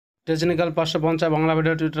Technical 550 Bangla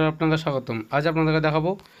video টিউটোরিয়ালে আপনাদের স্বাগতম। আজ আপনাদেরকে দেখাবো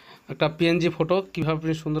একটা পিএনজি ফটো কীভাবে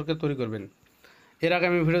আপনি সুন্দর করে তৈরি করবেন। এর আগে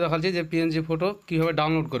আমি ভিডিও দেখাচ্ছি যে পিএনজি ফটো কীভাবে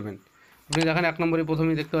ডাউনলোড করবেন। আপনি দেখেন 1 নম্বরে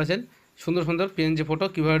প্রথমেই দেখতে পাচ্ছেন সুন্দর সুন্দর পিএনজি ফটো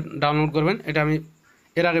কীভাবে ডাউনলোড করবেন। এটা আমি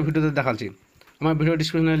এর আগে ভিডিওতে দেখাচ্ছি, আমার ভিডিও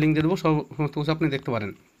ডিসক্রিপশনে লিঙ্ক দিয়ে দেবো, সমস্ত কিছু আপনি দেখতে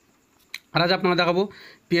পারেন। আর আজ আপনারা দেখাবো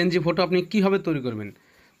পিএনজি ফটো আপনি কীভাবে তৈরি করবেন।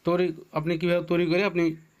 আপনি কীভাবে তৈরি করে আপনি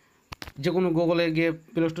যে কোনো গুগলে গিয়ে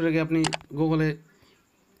প্লে স্টোরে গিয়ে আপনি গুগলে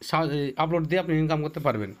আপলোড দিয়ে আপনি ইনকাম করতে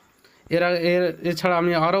পারবেন। এছাড়া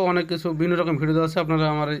আমি আরও অনেক কিছু বিভিন্ন রকম ভিডিও দেওয়া আছে, আপনারা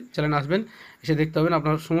আমার চ্যানেলে আসবেন, এসে দেখতে পাবেন,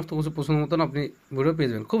 আপনার সমস্ত কিছু পছন্দ মতন আপনি ভিডিও পেয়ে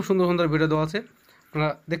যাবেন। খুব সুন্দর সুন্দর ভিডিও দেওয়া আছে, আপনারা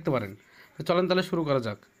দেখতে পারেন। তো চলেন তাহলে শুরু করা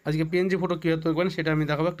যাক। আজকে পিএনজি ফটো কীভাবে তৈরি করেন সেটা আমি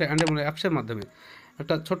দেখাবো একটা অ্যান্ড্রয়েড অ্যাপসের মাধ্যমে।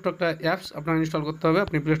 একটা ছোট্ট একটা অ্যাপস আপনার ইনস্টল করতে হবে।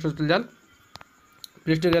 আপনি প্লে স্টোরে চলে যান,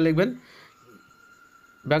 প্লে স্টোরে গিয়ে লিখবেন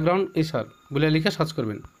ব্যাকগ্রাউন্ড ইসার বলে লিখে সার্চ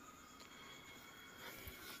করবেন।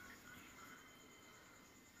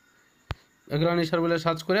 ব্যাকগ্রাউন্ড ইসার বলে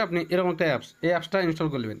সার্চ করে আপনি এরকম একটা এই অ্যাপসটা ইনস্টল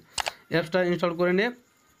করে নেবেন। অ্যাপসটা ইনস্টল করে নিয়ে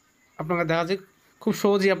আপনাকে দেখা যাচ্ছে খুব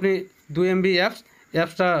সহজেই আপনি 2 MB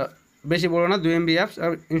অ্যাপসটা বেশি বড় না, 2 MB অ্যাপস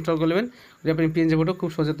ইনস্টল করে নেবেন। আপনি পিএনজি ফটো খুব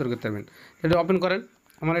সহজে তৈরি করতে পারবেন। এটা ওপেন করেন,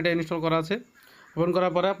 আমার এটা ইনস্টল করা আছে। ওপেন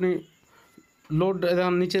করার পরে আপনি লোড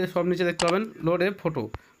নিচে সব নিচে দেখতে পাবেন লোড এ ফটো,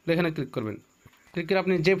 এখানে ক্লিক করবেন। ক্লিক করে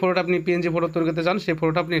আপনি যে ফটোটা আপনি পিএনজি ফটো তৈরি করতে চান সেই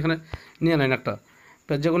ফটোটা আপনি এখানে নিয়ে নেন।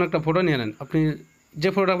 যে কোনো একটা ফটো নিয়ে নেন। আপনি যে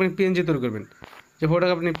ফটোটা আপনি পিএনজি তৈরি করবেন, যে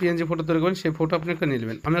ফটোটা আপনি পিএনজি ফটো তৈরি করবেন সেই ফটো আপনি একটা নিয়ে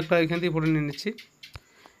নেবেন। আমি একটা এখান থেকে ফটো নিয়ে নিচ্ছি।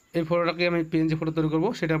 এই ফটোটাকে আমি পিএনজি ফটো তৈরি করবো,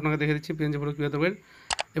 সেটা আপনাকে দেখে দিচ্ছি পিএনজি ফটো কীভাবে তৈরি করবেন।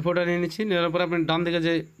 এই ফটোটা নিয়ে নিচ্ছি। নেওয়ার পরে আপনি ডান দিকে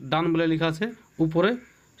যে ডান বলে লেখা আছে উপরে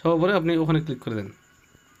সব উপরে আপনি ওখানে ক্লিক করে দেন।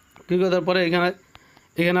 ক্লিক করে দেওয়ার পরে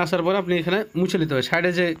এখানে আসার পরে আপনি এখানে মুছে নিতে হবে।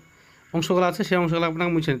 সাইডে যে অংশগুলো আছে সেই অংশগুলো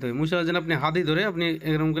আপনাকে মুছে নিতে হবে। মুছে নেওয়ার জন্য আপনি হাতই ধরে আপনি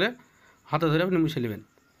এরকম করে হাতে ধরে আপনি মুছে নেবেন।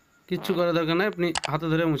 কিচ্ছু করার দরকার নেই, আপনি হাতে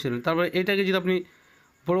ধরে মুছে নেবেন। তারপরে এইটাকে যদি আপনি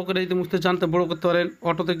বড়ো করে যদি মুছতে চান তো বড়ো করতে পারেন।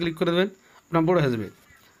 অটোতে ক্লিক করে দেবেন, আপনার বড়ো হয়ে যাবে।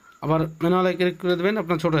 আবার ম্যানুয়ালে ক্লিক করে দেবেন,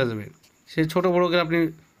 আপনার ছোটো হয়ে যাবে। সেই ছোটো বড়ো করে আপনি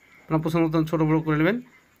আপনার পছন্দ মতন ছোটো বড়ো করে নেবেন,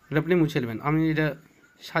 এটা আপনি মুছে নেবেন। আমি এটা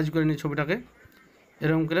সাইজ করে নিই ছবিটাকে,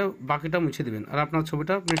 এরকম করে বাকিটা মুছে দেবেন। আর আপনার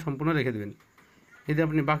ছবিটা আপনি সম্পূর্ণ রেখে দেবেন। যদি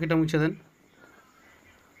আপনি বাকিটা মুছে দেন,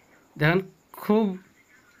 দেখেন খুব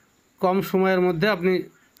কম সময়ের মধ্যে আপনি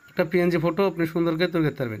একটা পিএনজি ফটো আপনি সুন্দর করে তৈরি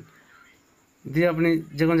করতে পারবেন, দিয়ে আপনি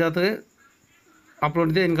যে কোনো জায়গা থেকে আপলোড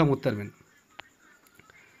দিয়ে ইনকাম করতে পারবেন।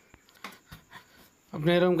 আপনি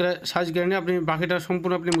এরকম করে সাইজ করে নিয়ে আপনি বাকিটা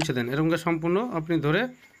সম্পূর্ণ আপনি মুছে দেন। এরকম করে সম্পূর্ণ আপনি ধরে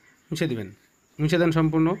মুছে দেবেন, মুছে দেন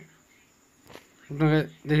সম্পূর্ণ। আপনাকে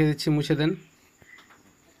দেখিয়ে দিচ্ছি, মুছে দেন,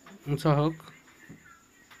 মুছা হোক।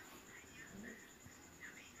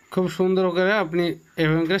 খুব সুন্দর করে আপনি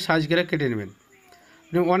এরকম করে সাইজ করে কেটে নেবেন।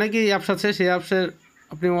 আপনি অনেকই অ্যাপস আছে, সেই অ্যাপসের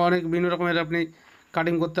আপনি অনেক বিভিন্ন রকমের আপনি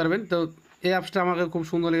কাটিং করতে পারবেন। তো এই অ্যাপসটা আমাকে খুব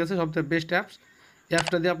সুন্দর লেগেছে, সবথেকে বেস্ট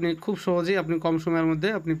অ্যাপসটা দিয়ে আপনি খুব সহজেই আপনি কম সময়ের মধ্যে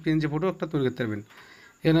আপনি পিএনজি ফটো একটা তৈরি করতে পারবেন।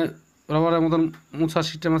 এখানে রবারের মতন মুছার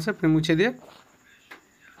সিস্টেম আছে, আপনি মুছে দিয়ে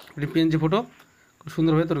আপনি পিএনজি ফটো খুব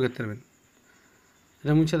সুন্দরভাবে তৈরি করতে পারবেন।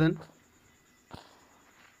 এটা মুছে দেন,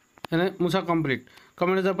 এখানে মুছা কমপ্লিট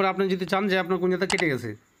যাওয়ার পরে আপনি যদি চান যে আপনার কোন জায়গাটা কেটে গেছে,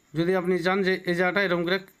 যদি আপনি চান যে এই জায়গাটা এরকম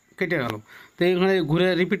করে কেটে গেল, তো এইখানে ঘুরে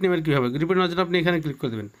রিপিট নেবেন কীভাবে, রিপিট নেওয়ার জন্য আপনি এখানে ক্লিক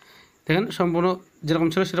করে দেবেন। দেখেন সম্পূর্ণ যেরকম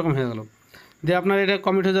ছিল সেরকম হয়ে গেল। দিয়ে আপনার এটা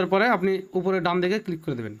কমপ্লিট হয়ে যাওয়ার পরে আপনি উপরে ডান দিকে ক্লিক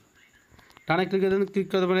করে দেবেন। ডানে ক্লিক করে দেবেন, ক্লিক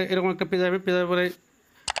করে দেবেন, এরকম একটা পেজ আসবে। পেজের পরে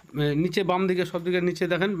নিচে বাম দিকে সব দিকে নিচে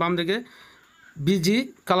দেখেন বাম দিকে বিজি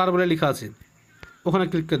কালার বলে লেখা আছে, ওখানে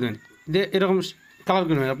ক্লিক করে দেবেন। দিয়ে এরকম কালার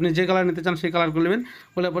করে নেবেন, আপনি যে কালার নিতে চান সেই কালার করে নেবেন।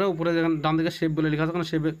 বলে পরে উপরে যেখানে ডান দিকে সেভ বলে লেখা আছে ওখানে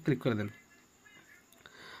সেভে ক্লিক করে দেন।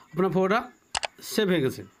 আপনার ফটোটা সেভ হয়ে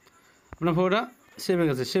গেছে, আপনার ফটোটা সেভ হয়ে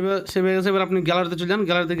গেছে, সেভ হয়ে গেছে। এবার আপনি গ্যালারিতে চলে যান।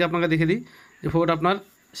 গ্যালারি থেকে আপনাকে দেখে দিই যে ফটোটা আপনার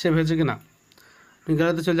সেভ হয়েছে কি না। আপনি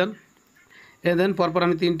গ্যালারিতে চলে যান, দেন পরপর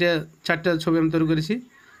আমি 3-4টা ছবি আমি তৈরি করেছি।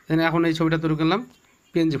 দেন এখন এই ছবিটা তৈরি করলাম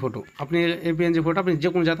পিএনজি ফটো। আপনি এই পিএনজি ফটো আপনি যে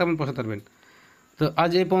কোনো জায়গায় আপনি বসাতে পারবেন। তো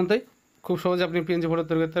আজ এই পর্যন্তই, খুব সহজে আপনি পিএনজি ফটো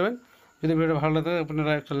তৈরি করতে পারবেন। যদি ভিডিওটা ভালো লাগে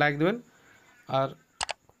আপনারা একটা লাইক দেবেন আর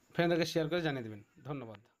ফ্রেন্ডদেরকে শেয়ার করে জানিয়ে দেবেন।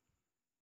 ধন্যবাদ।